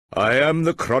I am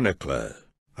the chronicler.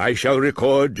 I shall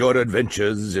record your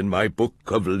adventures in my book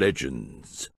of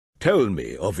legends. Tell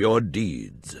me of your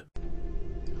deeds.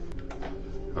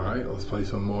 Alright, let's play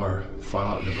some more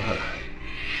Fallout Nevada.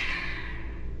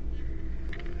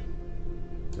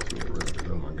 Just need to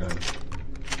reload my gun.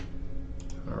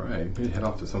 Alright, maybe head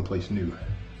off to someplace new.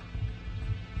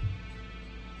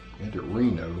 Head to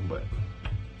Reno, but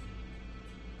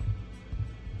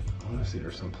I want to see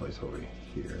there's someplace over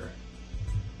here.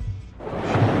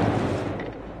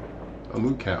 Oh,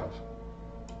 moo cows.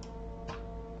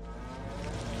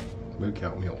 Moo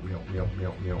cow, milk, milk, milk,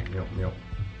 milk, milk, milk, milk.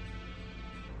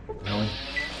 Really?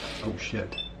 Oh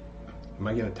shit. Am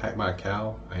I getting attacked by a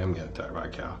cow? I am getting attacked by a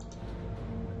cow.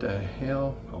 What the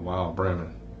hell? A wild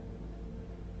Bremen.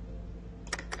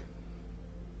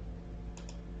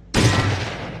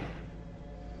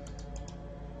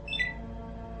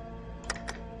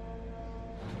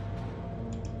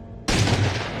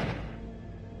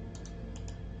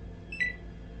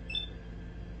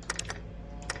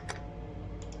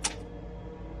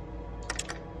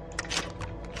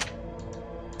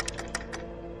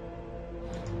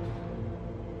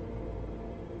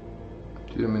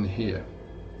 Do them in here.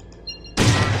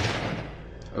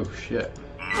 Oh shit.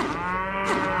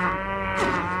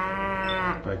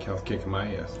 Bad cow's kicking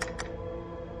my ass.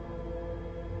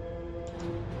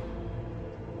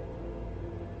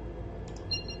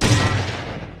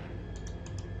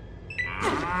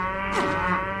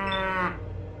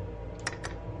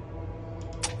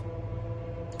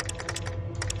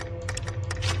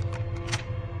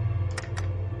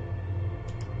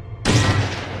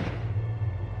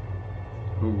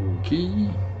 Okay.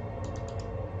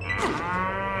 Oh,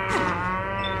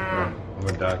 I'm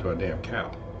gonna die to a damn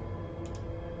cow.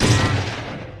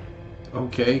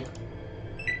 Okay.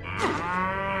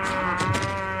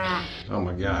 Oh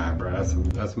my god, bro,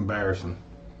 that's embarrassing.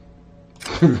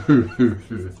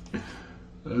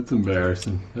 That's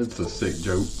embarrassing. That's a sick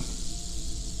joke.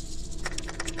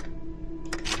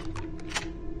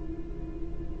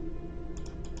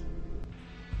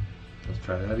 Let's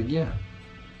try that again.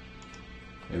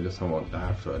 Maybe this one won't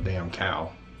die for a damn cow.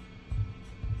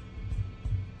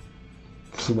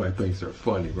 Somebody thinks they're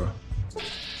funny, bro.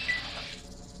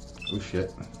 Oh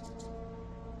shit.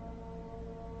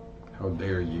 How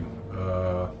dare you?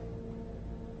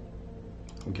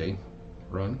 Okay.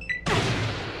 Run.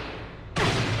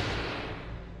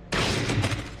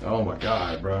 Oh my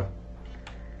god, bro.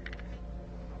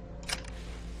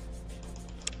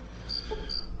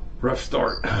 Rough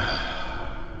start.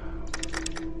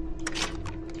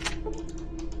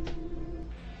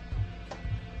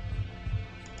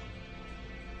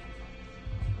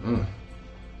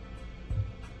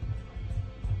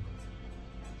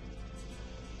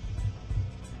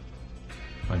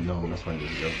 I know, that's why I need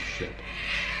to go. Shit.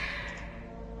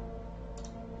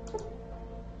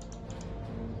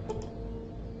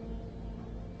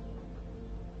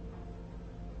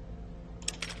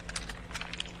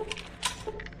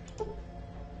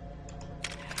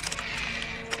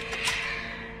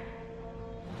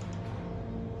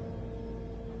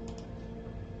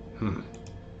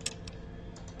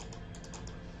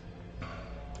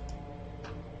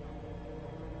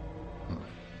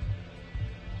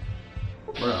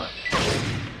 Bruh.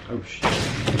 Oh shit.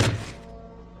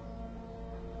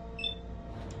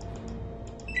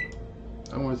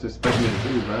 I was expecting it to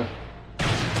do, bro.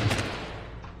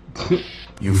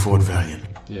 You fought valiant.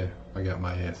 Yeah, I got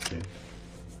my ass kicked.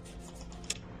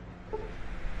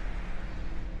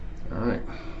 Alright.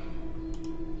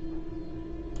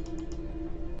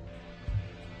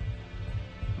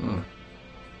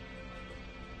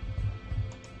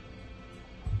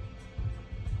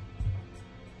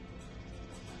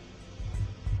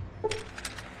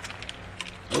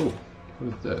 Oh,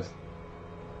 what is this?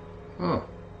 Huh.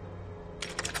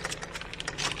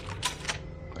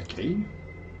 A cave?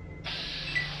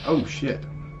 Oh shit.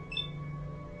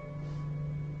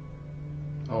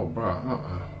 Oh bro, I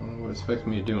don't know what it expects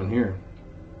me to do in here.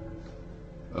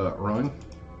 Run.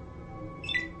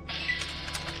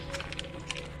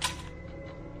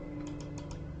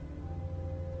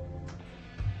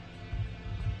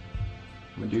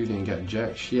 My dude ain't got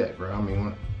jack shit, bro. I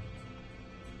mean,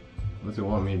 what's it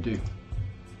want me to do?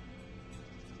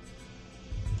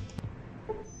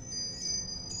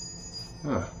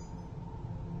 Huh.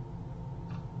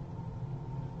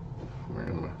 Where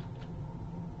am I?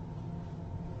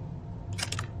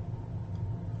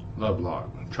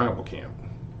 Lovelock, tribal camp.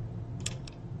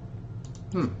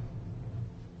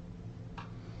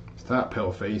 Stop,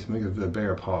 paleface. Make it the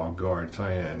bear paw guard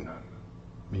plan.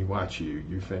 Me watch you.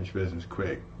 You finish business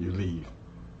quick. You leave.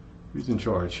 Who's in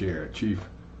charge here? Chief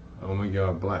Oh my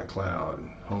god, black cloud.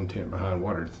 Home tent behind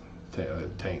water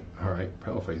tank. Alright,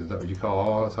 paleface. Is that what you call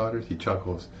all outsiders? He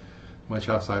chuckles. Much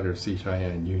outsiders see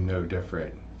Cheyenne, you know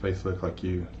different. Face look like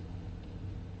you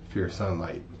fear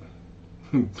sunlight.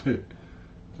 Don't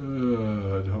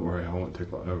worry, I won't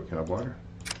take long. Oh, can I barter?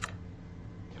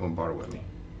 Come barter with me.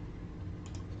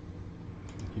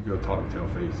 You go talk,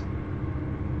 tailface.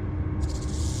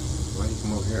 Why do you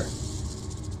come over here?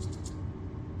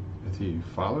 Is he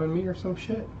following me or some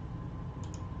shit?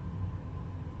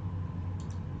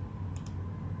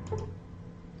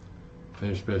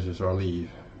 Finish business or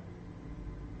leave.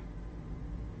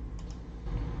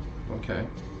 Okay.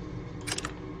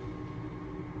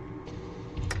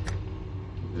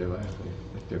 They're laughing.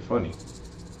 Like they're funny.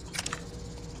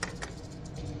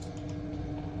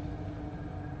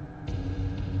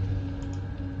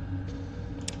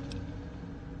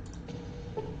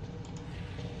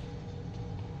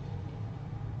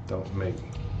 Don't make.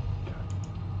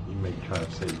 You make try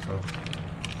to save, huh?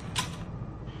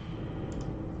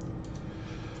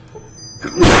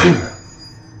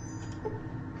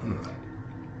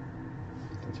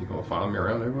 Is he gonna follow me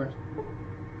around everywhere?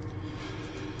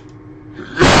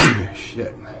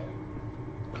 Shit.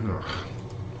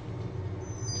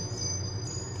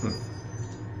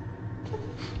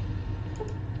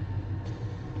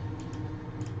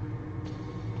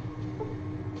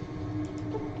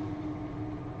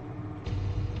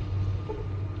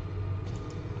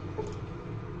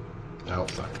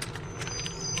 Outside.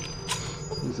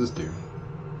 Who's this dude?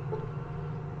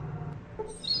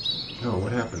 No,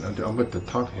 what happened? I'm about to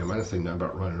talk to him. I didn't say nothing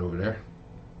about running over there.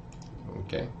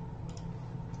 Okay.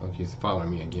 Okay, he's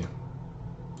following me again.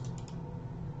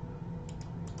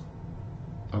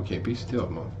 Okay, be still,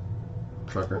 mother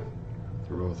trucker.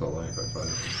 The rules of life I thought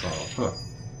it was solved. Huh.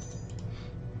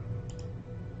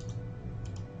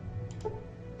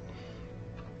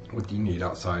 What do you need,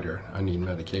 outsider? I need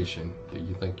medication. Do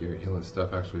you think your healing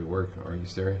stuff actually work? Are you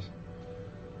serious?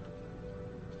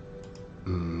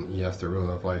 Yes, the rule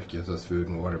of life gives us food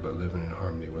and water, but living in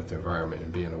harmony with the environment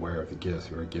and being aware of the gifts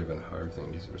we are given, how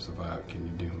everything needs to survive. Can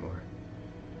you do more?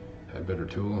 Have better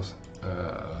tools?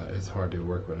 It's hard to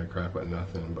work with a crap with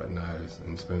nothing but knives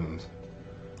and spoons.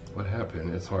 What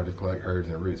happened? It's hard to collect herbs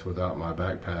and roots without my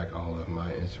backpack. All of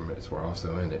my instruments were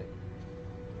also in it.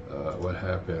 What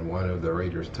happened? One of the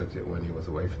raiders took it when he was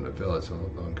away from the village a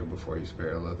little longer before he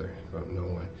spared leather from no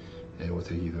one. And it would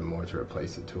take even more to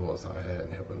replace the tools I had,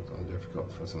 and it was difficult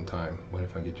for some time. What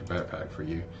if I get your backpack for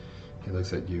you? He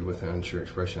looks at you with an unsure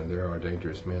expression. There are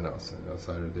dangerous men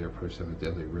outside of their approach of a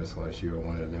deadly risk unless you are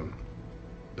one of them.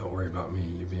 Don't worry about me.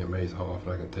 You'd be amazed how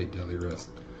often I can take deadly risks.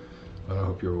 But I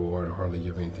hope your reward will hardly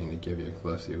give anything to give you.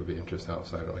 Unless it would be an interesting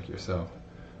outsider like yourself.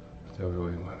 So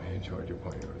really want me enjoyed your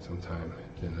point over some time.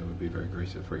 Then I would be very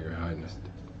gracious for your highness.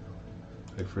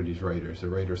 Look for these raiders. The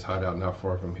raiders hide out not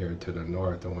far from here to the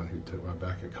north. The one who took my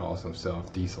back and calls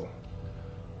himself Diesel.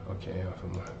 Okay, off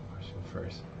of my question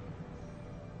first.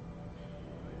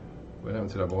 What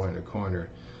happened to that boy in the corner?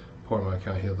 Poor my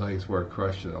account, his legs were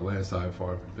crushed in a landslide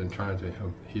for him. Been trying to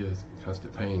help. He is in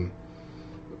constant pain.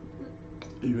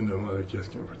 Even though mother kiss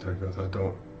can protect us, I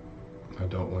don't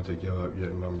want to give up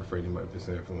yet. I'm afraid he might be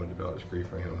safe and want to develop grief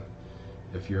for him.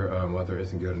 If your mother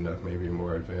isn't good enough, maybe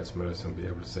more advanced medicine will be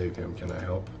able to save him. Can I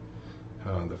help?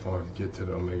 The farm get to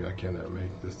the Omega. I cannot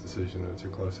make this decision. I'm too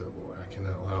close to the boy. I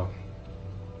cannot allow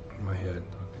my head.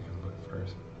 I think I'm looking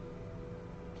first.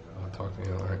 I'll talk to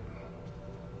him, alright?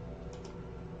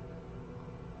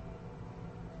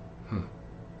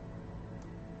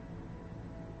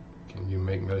 Can you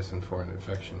make medicine for an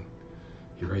infection?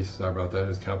 He raises his eyebrow. That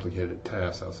is a complicated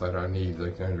task outside our needs.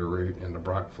 Like under root and the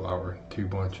Brock flower, 2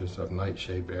 bunches of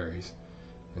nightshade berries,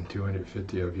 and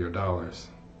 250 of your dollars.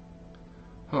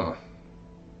 Huh.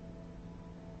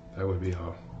 That would be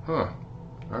all. Huh.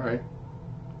 Alright.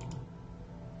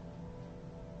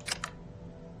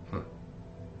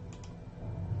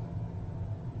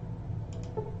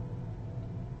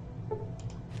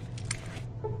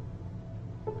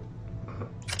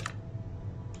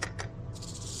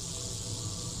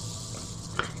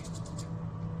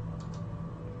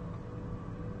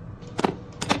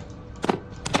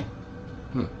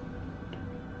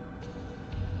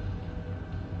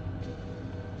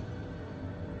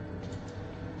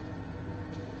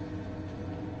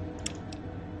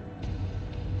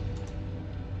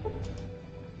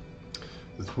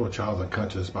 This poor child's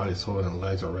unconscious, body swollen, and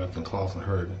legs are wrapped in cloths and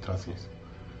hurt and tuskies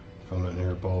from an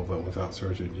air bowl, but without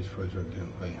surgery, these footage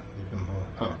didn't leave him alone.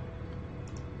 Huh.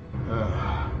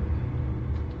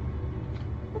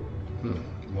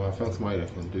 Well, I found somebody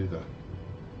that can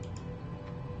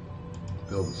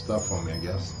build the stuff for me, I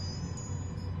guess.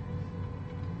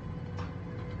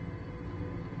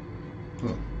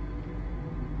 Hmm.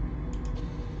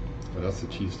 But that's the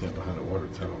cheese stamp behind the water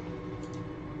tunnel.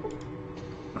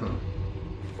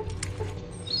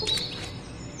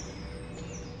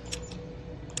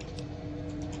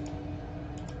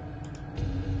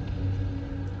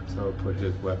 So I'll put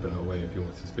his weapon away if he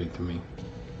wants to speak to me.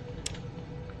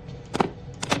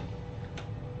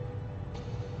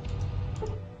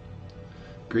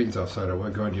 Greetings, outsider.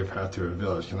 What guard your path to a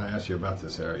village? Can I ask you about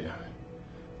this area?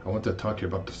 I want to talk to you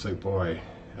about the sick boy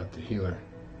at the healer.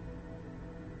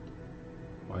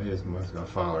 Why is Muska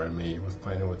following me? He was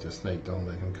playing with the snake. Don't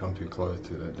let him come too close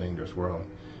to the dangerous world.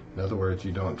 In other words,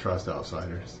 you don't trust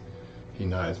outsiders. He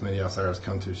nods. Many outsiders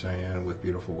come to Cheyenne with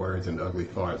beautiful words and ugly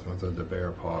thoughts. Most of the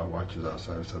bear paw watches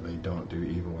outsiders so they don't do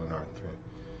evil and aren't threatened.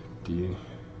 Do you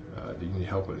need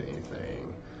help with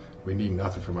anything? We need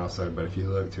nothing from outside, but if you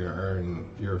look to earn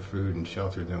your food and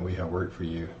shelter, then we have work for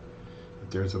you.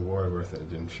 If there's a war worth it,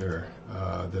 then sure.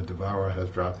 The devourer has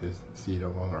dropped his seed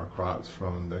among our crops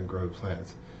from the grow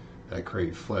plants that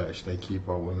crave flesh. They keep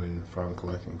our women from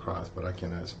collecting crops, but I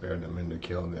cannot spare the men to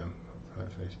kill them.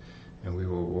 And we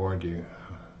will reward you.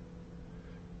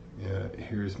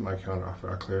 Here's my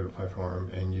counteroffer. I clear the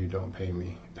platform, and you don't pay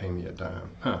me a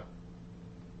dime. Huh.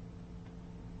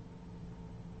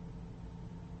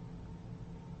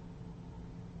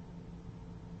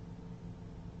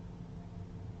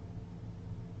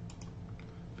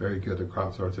 Very good. The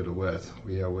crops are to the west.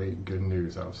 We await good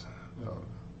news,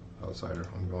 outsider.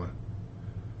 I'm going.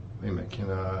 Wait a minute.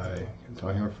 Can I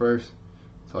talk to him first?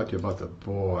 Talk to you about the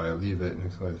boy. Leave it and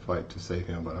he's going to fight to save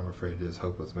him, but I'm afraid it is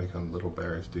hopeless. Make him little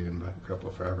bears doomed by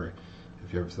cripple forever.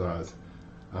 If you ever saw us,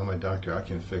 I'm a doctor. I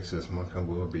can fix this. Montcalm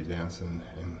will be dancing.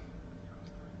 And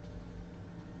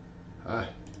hi.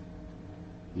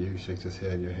 You shakes his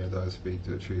head. Your hands always speak to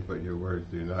the truth, but your words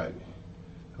do not.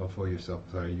 Don't fool yourself.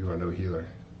 Sorry, you are no healer.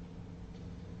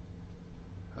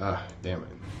 Ah, damn it.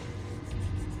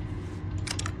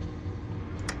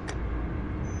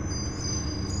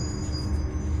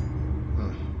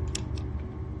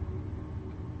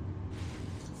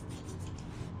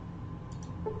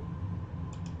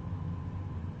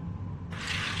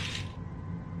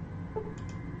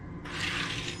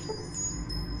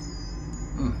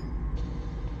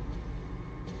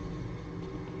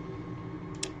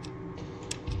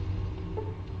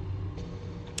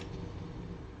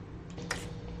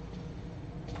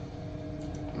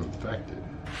 Infected.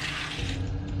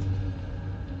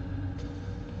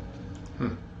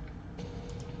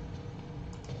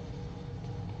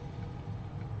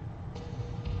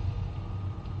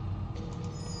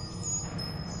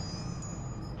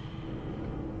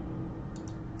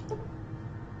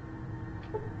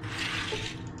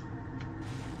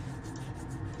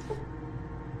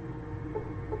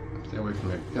 Stay away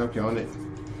from it. Jump on it.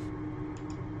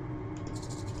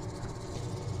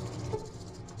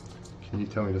 Can you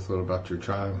tell me just a little about your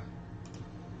tribe?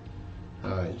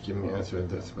 You give me an answer to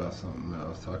this about something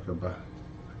else. Talk about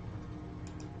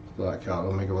Black Cow.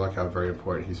 Don't make a Black Cow very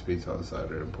important. He speaks outside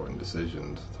of important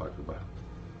decisions. Talk about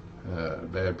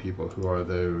bad people. Who are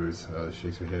those?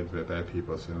 Shakes her head. Bad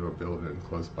people. So in a building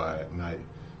close by at night.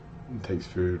 Takes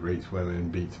food, rapes women,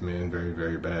 beats men. Very,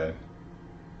 very bad.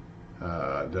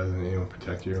 Doesn't anyone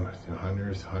protect you?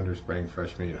 Hunters bring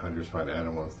fresh meat. Hunters find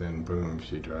animals. Then boom,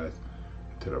 she drives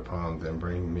to the pond. Then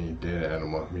bring me dead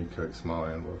animal. Me cook small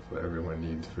animals. Everyone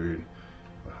needs food.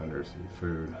 Hunters eat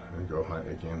food and go hunt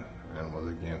again. Animals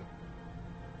again.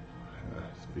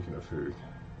 Speaking of food,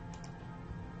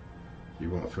 you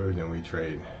want food, then we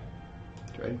trade.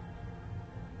 Trade?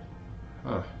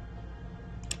 Huh.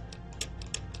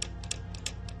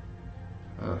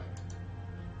 Huh.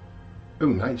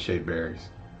 Ooh, nightshade berries.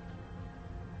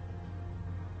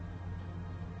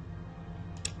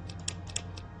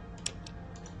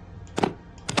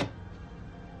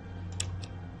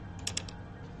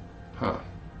 Huh.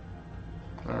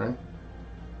 All right.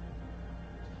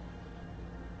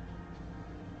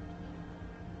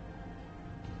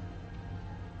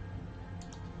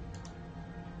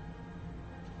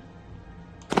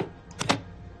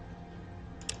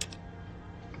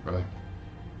 Really?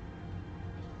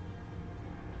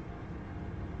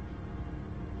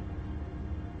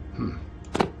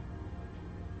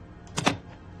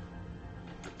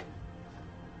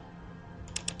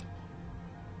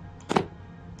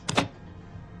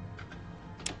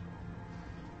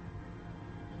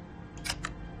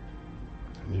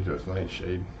 Need those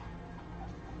nightshade.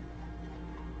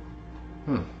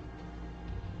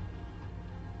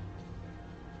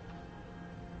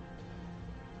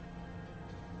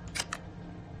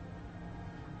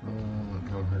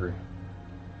 I'm hungry.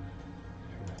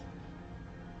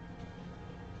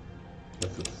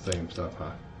 Guess it's the same stuff,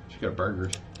 huh? She got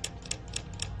burgers.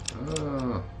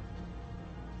 Oh.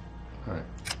 Alright.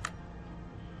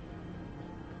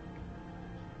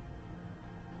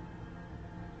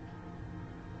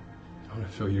 I want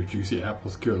to feel your juicy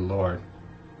apples, good lord.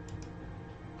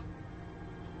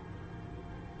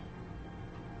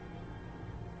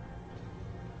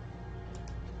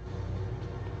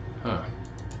 Huh.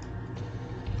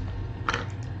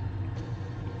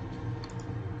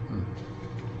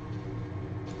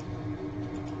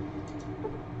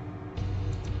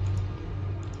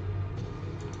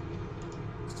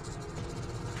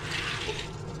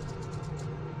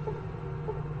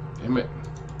 Damn it.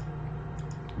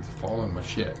 He's following my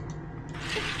shit.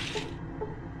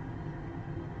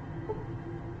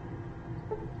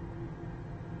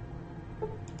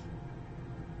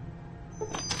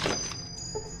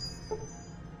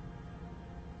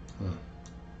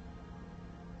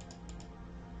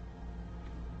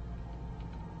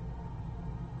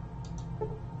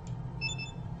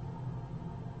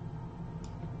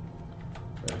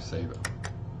 Better save it.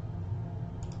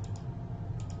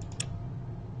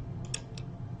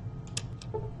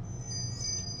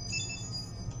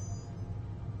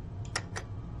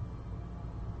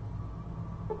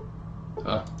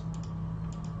 Ah.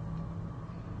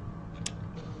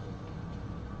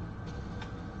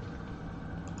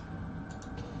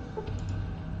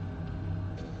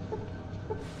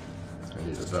 I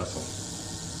need a vessel.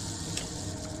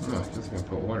 Oh, just gonna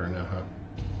put water in now, huh?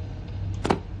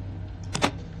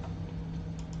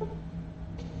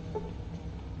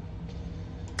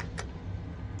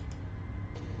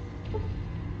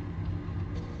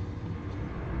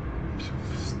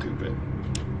 Stupid.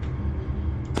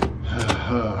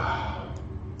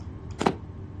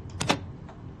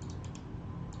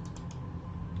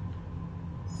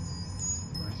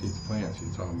 Where's these plants?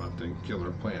 He's talking about the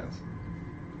killer plants.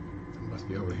 It must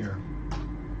be over here.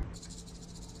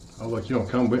 Oh look, you don't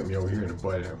come with me over here in the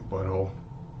butthole.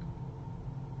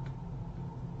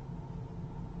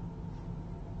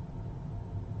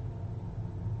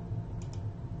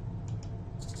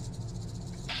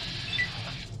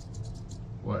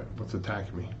 What? What's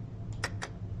attacking me?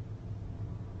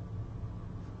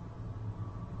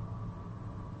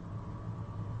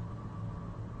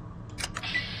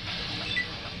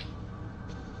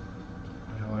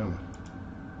 Where the hell am I?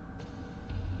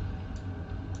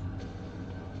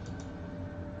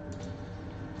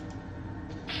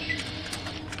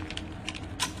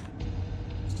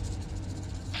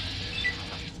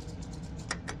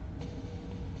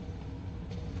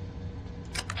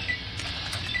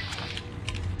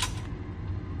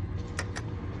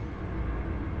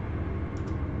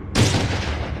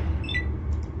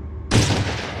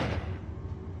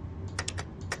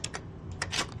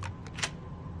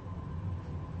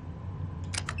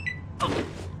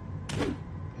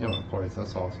 Yeah, my boys,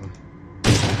 that's awesome.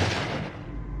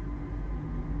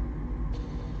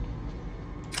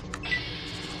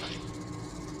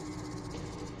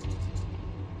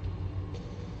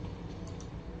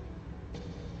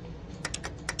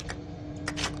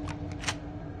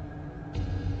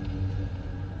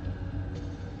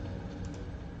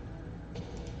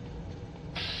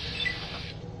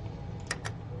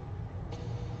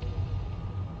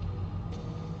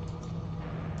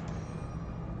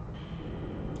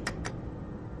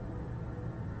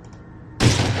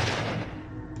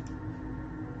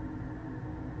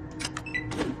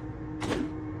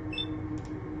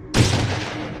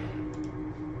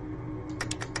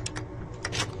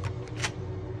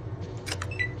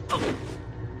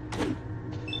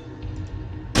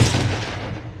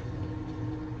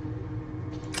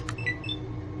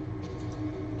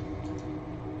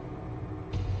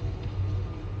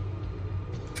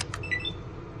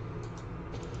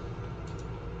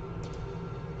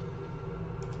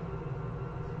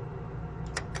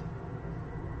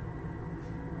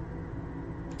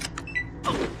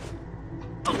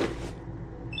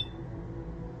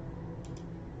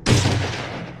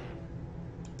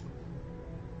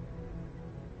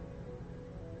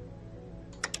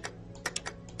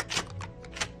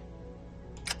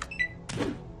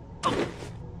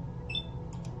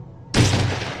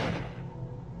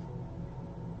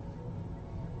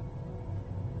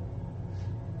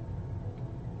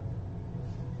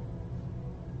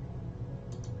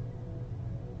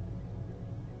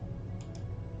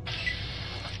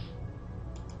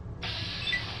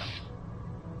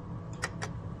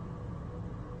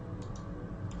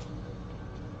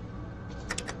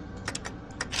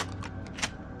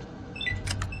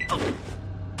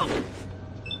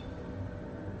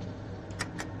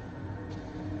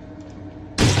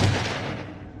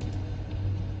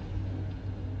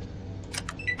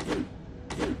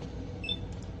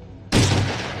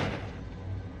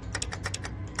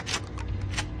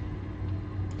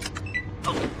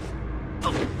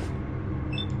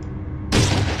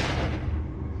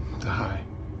 Die.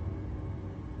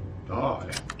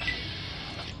 Die.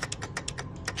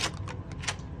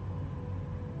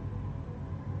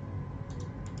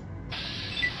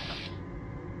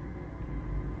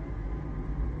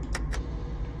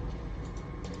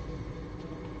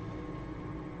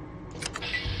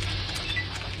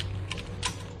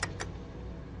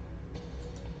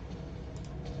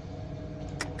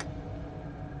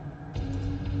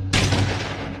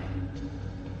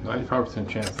 95%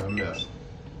 chance I miss.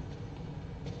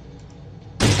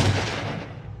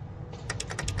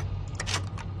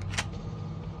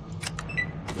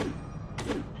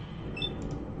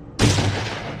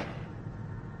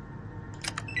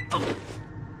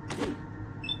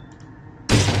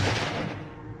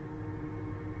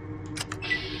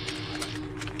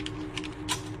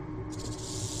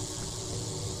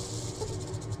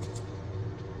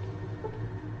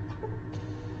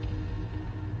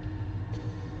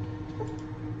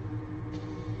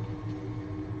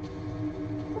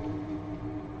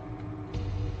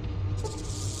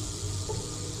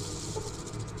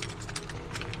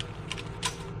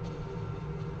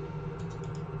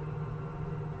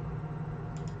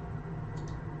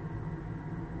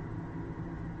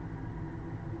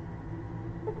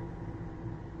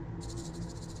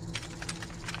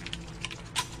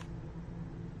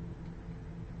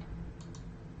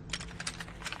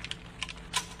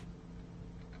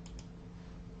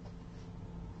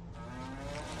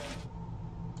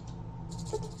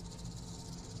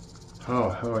 Oh,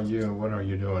 how are you and what are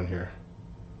you doing here?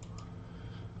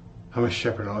 I'm a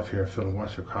shepherd off here, filling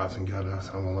watch for crops and got us.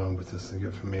 I'm alone, but this is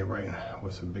good for me, right?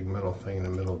 What's a big metal thing in the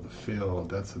middle of the field?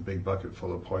 That's a big bucket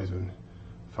full of poison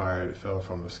fire that fell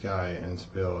from the sky and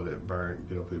spilled. It burned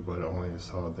beautifully, but only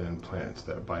saw then plants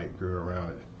that bite grew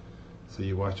around it. So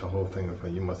you watch the whole thing.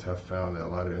 You must have found a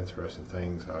lot of interesting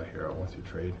things out here. I want to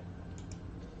trade.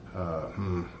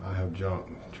 I have junk.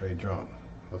 Trade junk.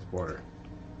 Let's barter.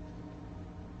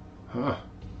 Huh.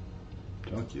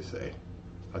 Junk, you say?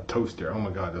 A toaster. Oh my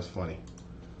god, that's funny.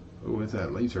 Ooh, is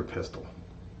that laser pistol?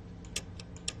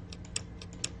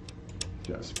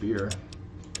 Got a spear.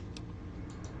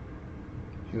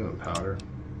 Healing powder.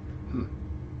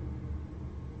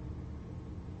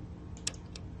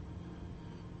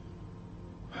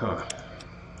 Huh.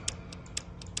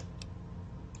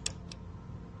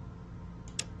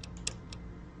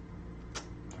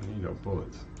 I need no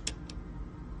bullets.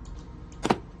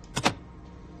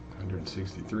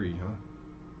 163, huh?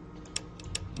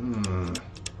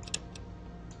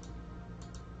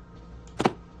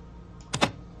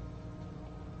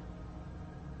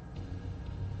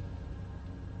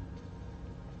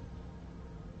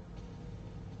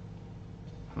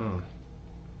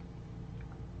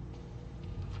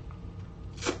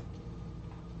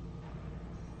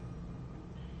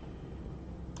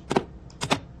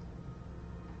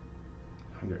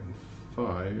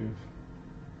 $105.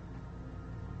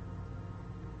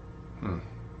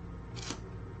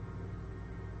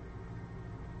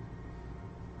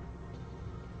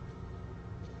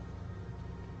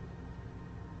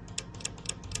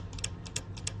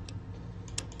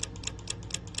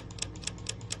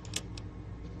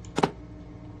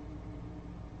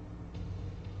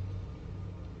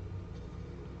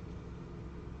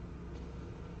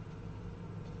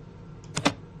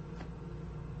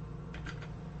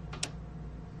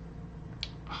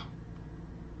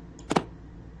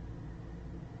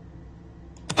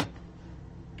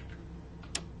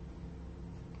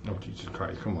 Oh, Jesus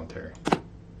Christ. Come on, Terry.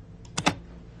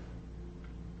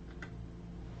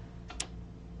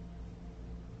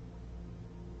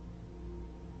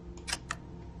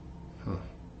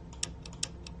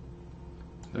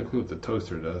 No clue what the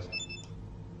toaster does.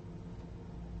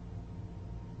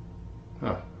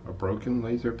 Huh. A broken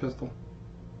laser pistol?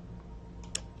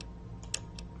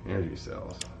 Energy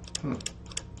cells.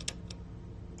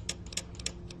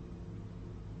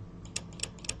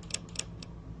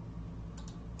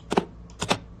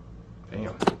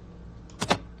 Damn.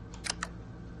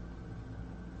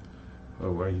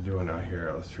 Oh, what are you doing out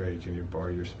here? Let's trade. Can you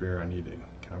borrow your spear? I need it.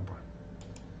 Can I borrow?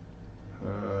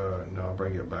 No, I'll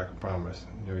bring it back, I promise.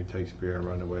 You know, you take spear and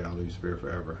run away, I'll lose spear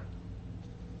forever.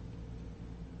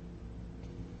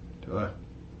 Do I?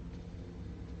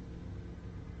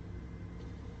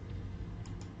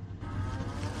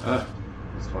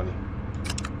 It's funny.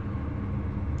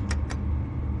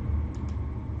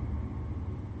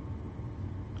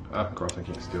 Of course I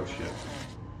can't steal shit.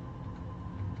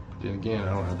 But then again,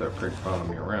 I don't have that prick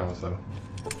following me around, so.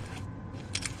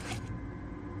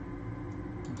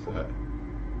 What's that?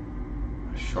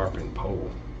 A sharpened pole.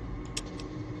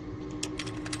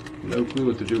 No clue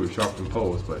what to do with sharpened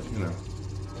poles, but you know.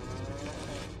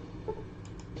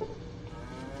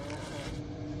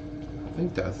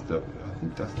 think that's the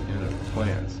end of the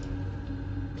plants.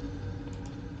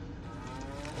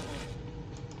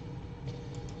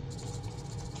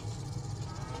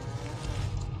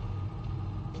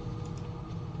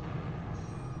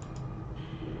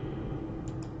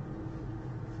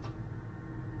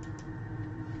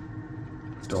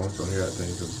 Don't go near that thing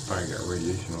because it's probably got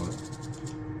radiation on it.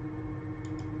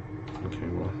 Okay,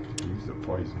 well, use the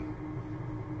poison.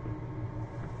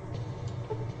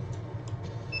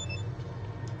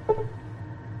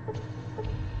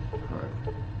 Alright.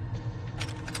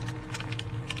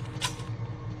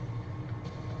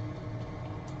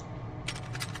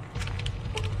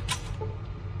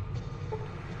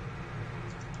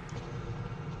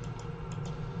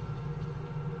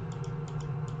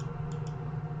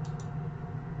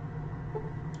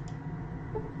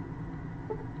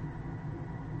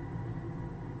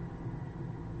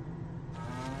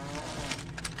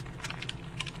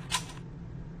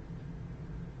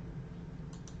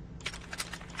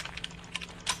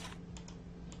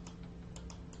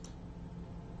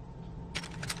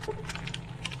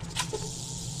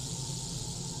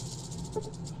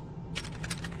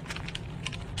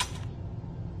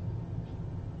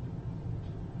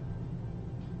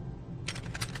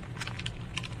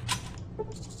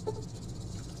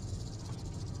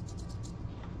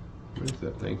 What is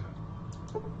that thing?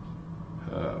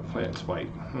 Plant spike.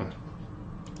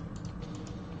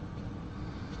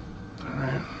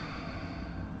 Alright.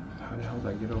 How the hell did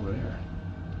I get over there?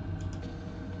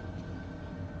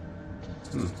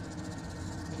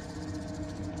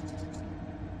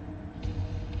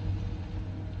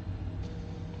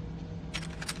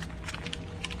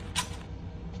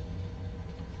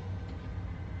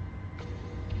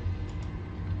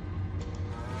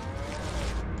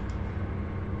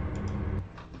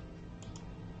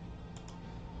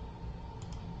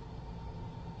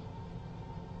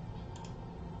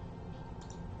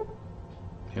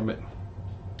 Damn it.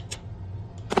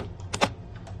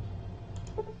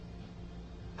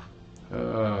 I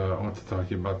want to talk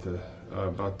to you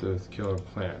about those killer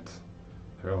plants.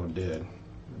 They're all dead.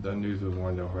 The news was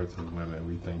warned the hearts of women.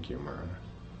 We thank you, Myrna.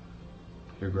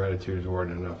 Your gratitude is more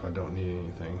than enough. I don't need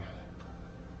anything.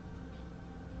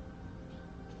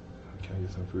 Can I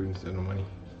get some food instead of money?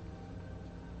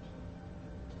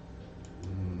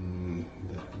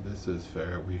 This is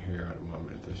fair. We here at the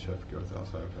moment. The chef goes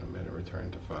outside for a minute,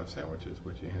 return to 5 sandwiches,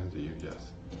 which he hands to you.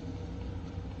 Yes.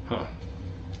 Huh.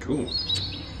 Cool.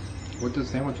 What does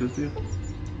sandwiches do?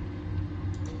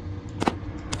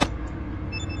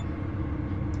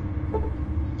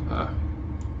 Ah.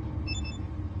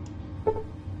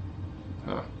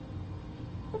 Huh.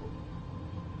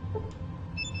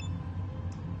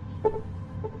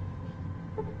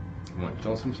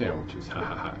 Want some sandwiches? Ha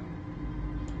ha ha.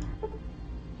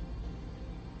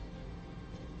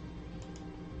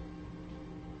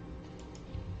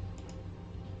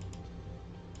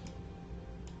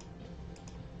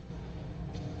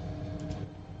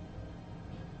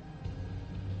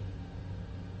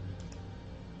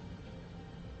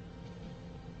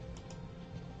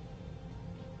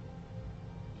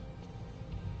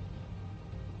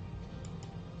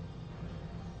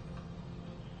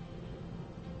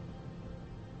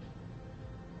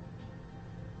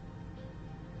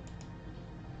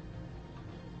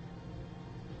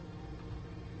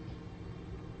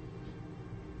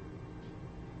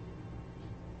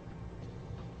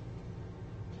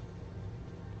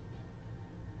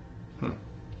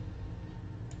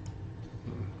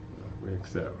 We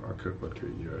accept our cook will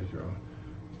treat you as your own,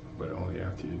 but only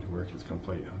after your work is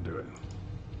complete. I'll do it.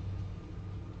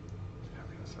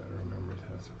 Happiness, I remember it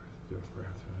has just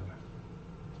breath.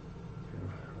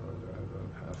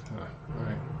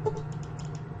 Alright.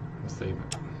 A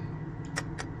statement.